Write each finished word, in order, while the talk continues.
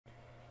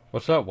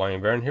What's up,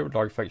 Wayne Barron here with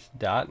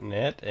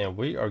Audio-Technica, and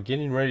we are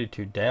getting ready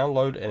to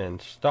download and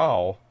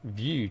install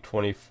View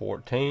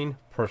 2014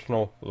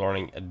 Personal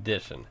Learning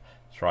Edition.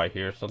 It's right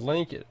here. It's the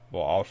link. It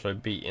will also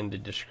be in the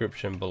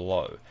description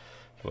below.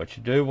 So what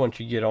you do once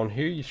you get on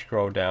here, you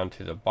scroll down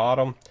to the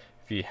bottom.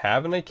 If you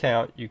have an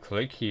account, you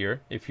click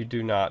here. If you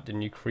do not,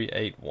 then you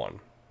create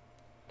one.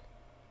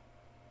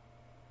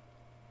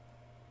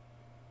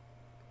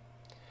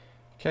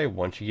 Okay,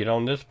 once you get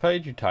on this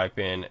page, you type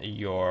in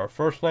your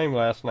first name,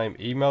 last name,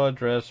 email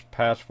address,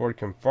 password,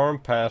 confirm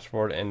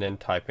password, and then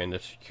type in the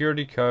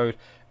security code,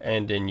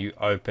 and then you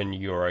open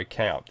your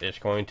account. It's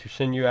going to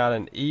send you out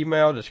an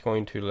email that's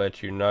going to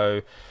let you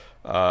know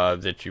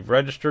that you've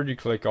registered. You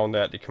click on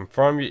that to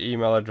confirm your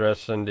email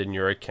address, and then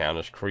your account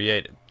is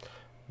created.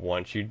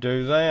 Once you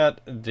do that,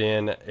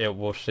 then it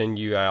will send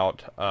you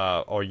out,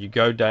 or you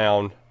go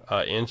down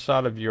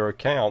inside of your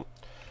account,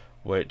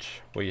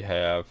 which we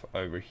have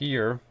over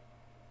here.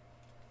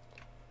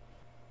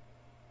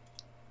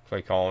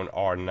 Click on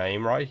our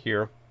name right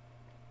here.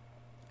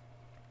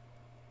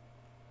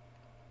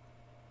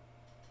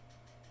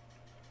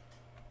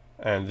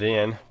 And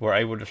then we're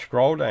able to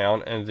scroll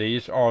down, and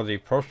these are the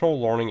personal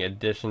learning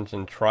editions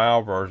and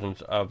trial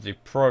versions of the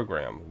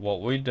program.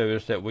 What we do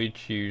is that we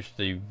choose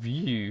the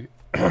view,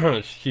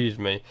 excuse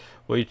me,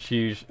 we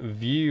choose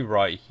view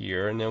right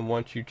here, and then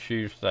once you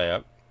choose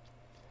that,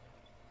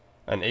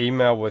 an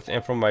email with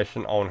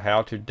information on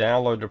how to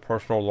download the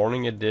personal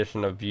learning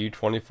edition of View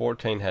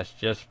 2014 has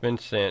just been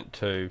sent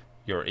to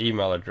your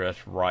email address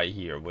right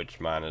here, which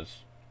mine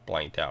is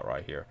blanked out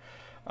right here.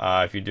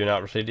 If you do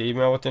not receive the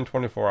email within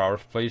 24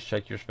 hours, please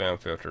check your spam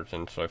filters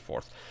and so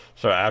forth.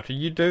 So after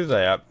you do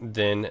that,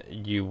 then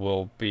you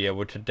will be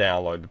able to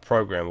download the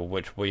program,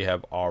 which we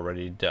have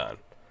already done.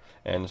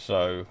 And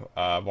so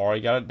I've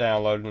already got it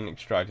downloaded and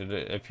extracted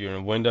it. If you're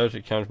in Windows,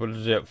 it comes with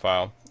a zip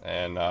file,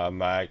 and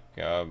Mac,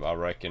 I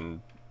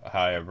reckon,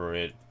 however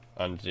it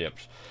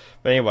unzips.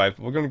 But anyway,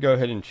 we're going to go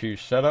ahead and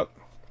choose Setup.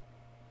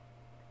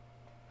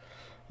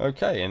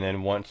 Okay, and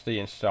then once the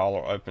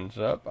installer opens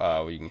up,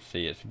 you can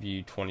see it's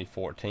View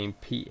 2014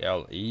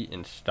 PLE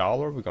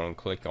installer. We're going to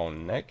click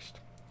on Next,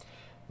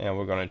 and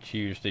we're going to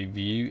choose the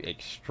View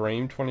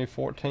Extreme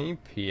 2014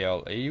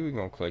 PLE. We're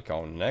going to click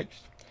on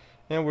Next.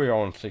 And we're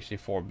on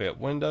 64-bit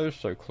Windows,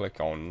 so click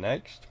on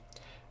Next.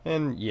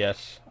 And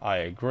yes, I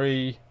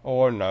agree,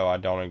 or no, I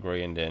don't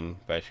agree, and then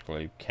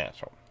basically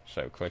cancel.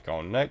 So click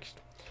on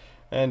Next,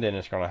 and then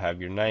it's going to have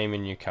your name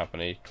and your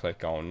company.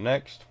 Click on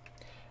Next.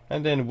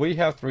 And then we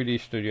have 3D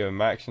Studio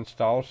Max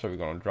installed, so we're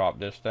going to drop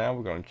this down.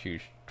 We're going to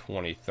choose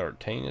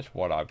 2013 is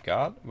what I've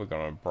got. We're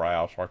going to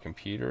browse our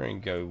computer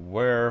and go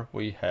where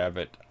we have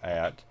it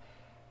at.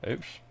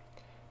 Oops.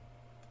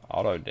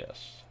 Autodesk.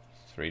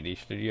 3D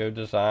Studio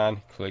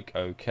Design, click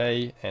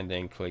OK, and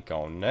then click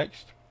on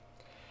Next.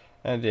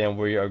 And then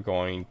we are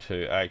going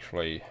to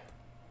actually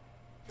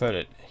put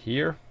it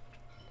here,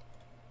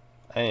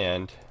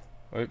 and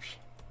oops,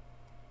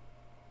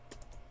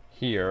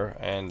 here,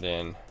 and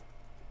then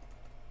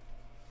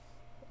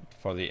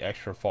for the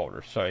extra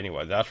folder. So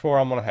anyway, that's where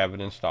I'm going to have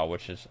it installed,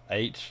 which is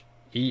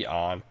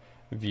HEON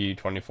View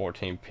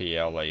 2014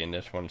 PLE, and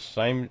this one's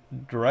same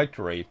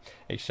directory,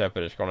 except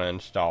that it's going to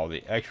install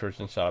the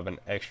extras inside of an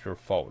extra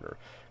folder.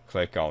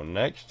 Click on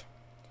Next,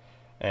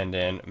 and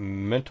then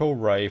Mental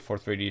Ray for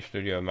 3D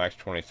Studio Max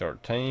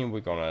 2013.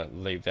 We're going to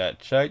leave that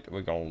checked.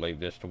 We're going to leave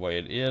this the way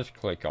it is.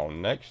 Click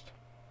on Next,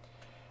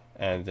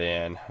 and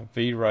then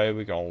V-Ray,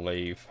 we're going to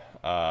leave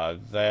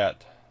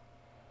that.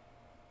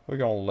 We're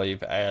going to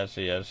leave as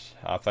is.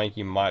 I think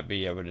you might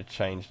be able to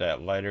change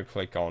that later.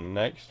 Click on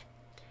Next.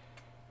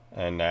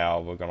 And now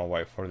we're going to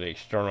wait for the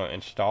external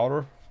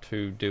installer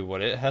to do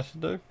what it has to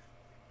do.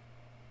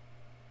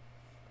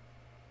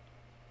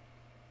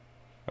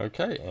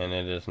 Okay, and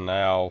it is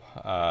now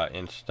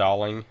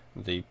installing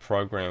the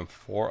program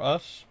for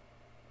us.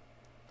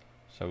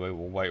 So we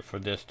will wait for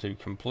this to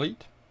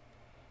complete.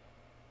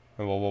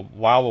 And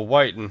while we're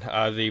waiting,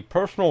 the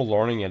Personal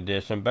Learning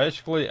Edition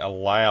basically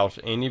allows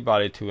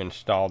anybody to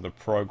install the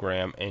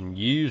program and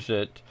use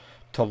it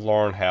to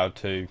learn how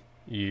to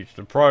use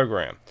the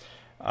program.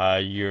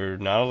 You're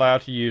not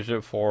allowed to use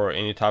it for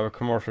any type of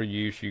commercial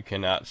use. You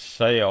cannot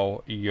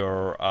sell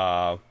your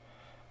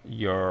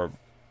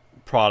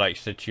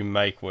products that you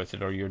make with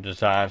it, or your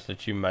designs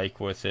that you make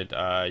with it.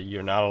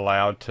 You're not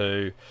allowed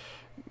to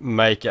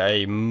make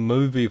a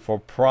movie for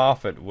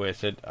profit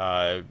with it,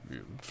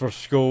 for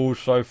schools,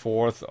 so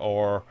forth,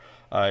 or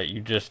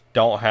you just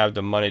don't have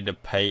the money to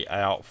pay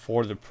out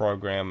for the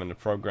program, and the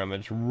program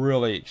is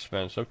really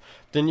expensive,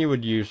 then you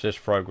would use this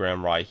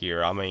program right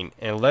here. I mean,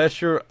 unless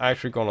you're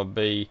actually going to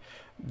be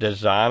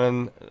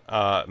designing,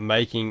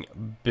 making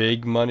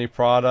big money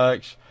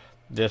products,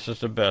 this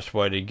is the best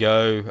way to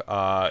go.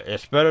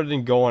 It's better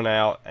than going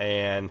out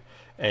and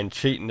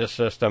cheating the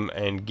system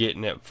and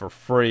getting it for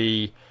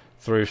free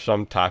through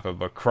some type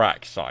of a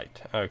crack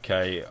site.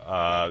 Okay,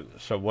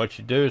 so what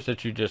you do is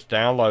that you just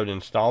download and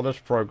install this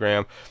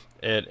program.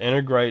 it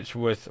integrates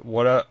with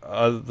what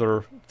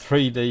other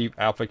 3D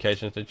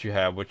applications that you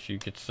have, which you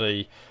could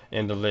see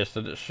in the list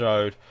that it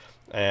showed,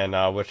 and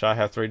which I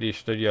have 3D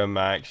Studio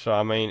Max. So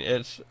I mean,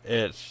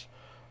 it's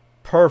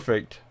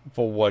perfect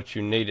for what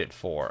you need it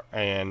for.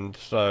 And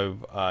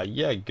so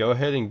yeah, go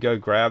ahead and go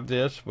grab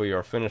this. We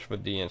are finished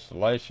with the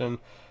installation.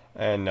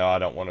 And no, I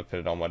don't want to put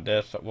it on my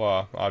desktop.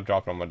 Well, I'll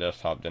drop it on my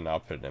desktop, then I'll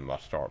put it in my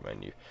start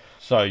menu.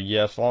 So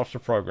yes, launch the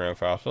program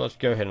file. So let's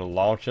go ahead and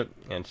launch it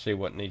and see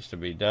what needs to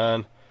be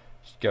done.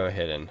 Let's go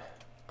ahead and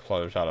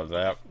close out of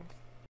that.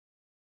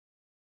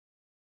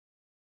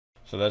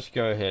 So let's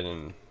go ahead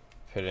and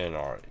put in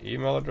our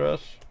email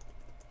address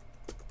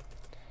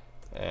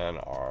and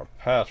our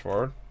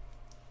password.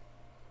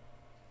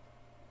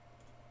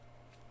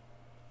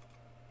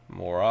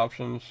 More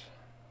options,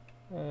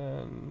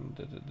 and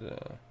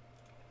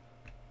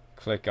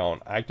click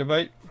on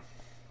activate.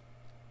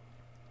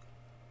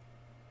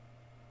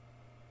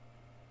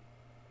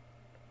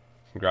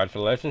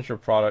 Congratulations, your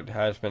product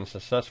has been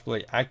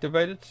successfully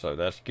activated, so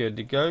that's good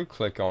to go.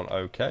 Click on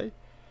OK.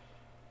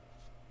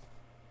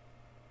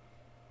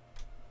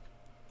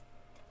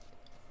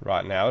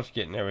 Right now it's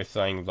getting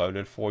everything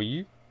loaded for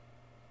you,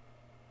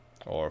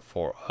 or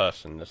for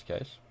us in this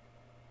case.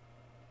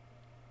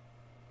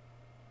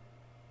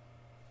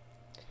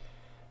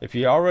 If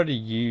you already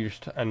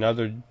used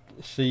another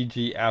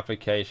CG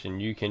application,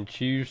 you can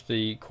choose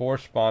the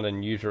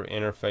corresponding user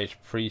interface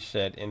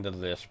preset in the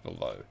list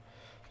below.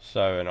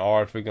 So in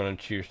ours, we're going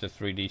to choose the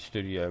 3D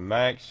Studio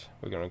Max.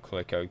 We're going to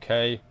click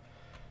OK,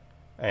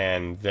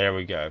 and there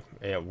we go.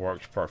 It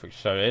works perfect.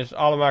 So it's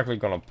automatically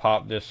going to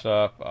pop this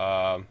up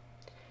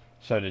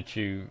so that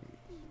you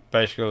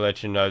basically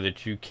let you know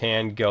that you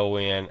can go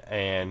in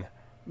and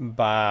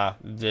buy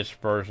this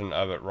version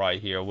of it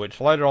right here,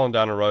 which later on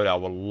down the road I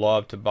would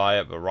love to buy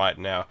it, but right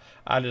now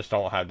I just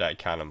don't have that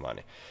kind of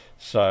money.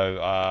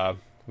 So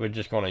we're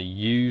just going to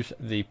use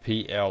the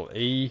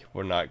PLE.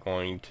 We're not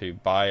going to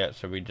buy it,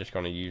 so we're just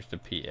going to use the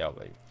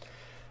PLE.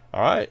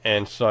 Alright,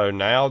 and so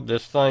now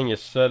this thing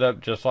is set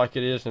up just like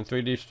it is in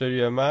 3D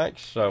Studio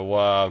Max,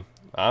 so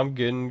I'm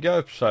good and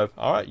go. So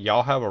alright,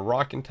 y'all have a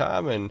rocking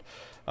time, and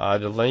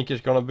the link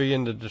is going to be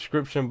in the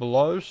description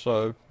below.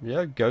 So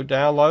yeah, go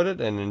download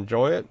it and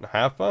enjoy it and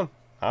have fun.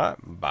 Alright,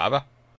 bye bye.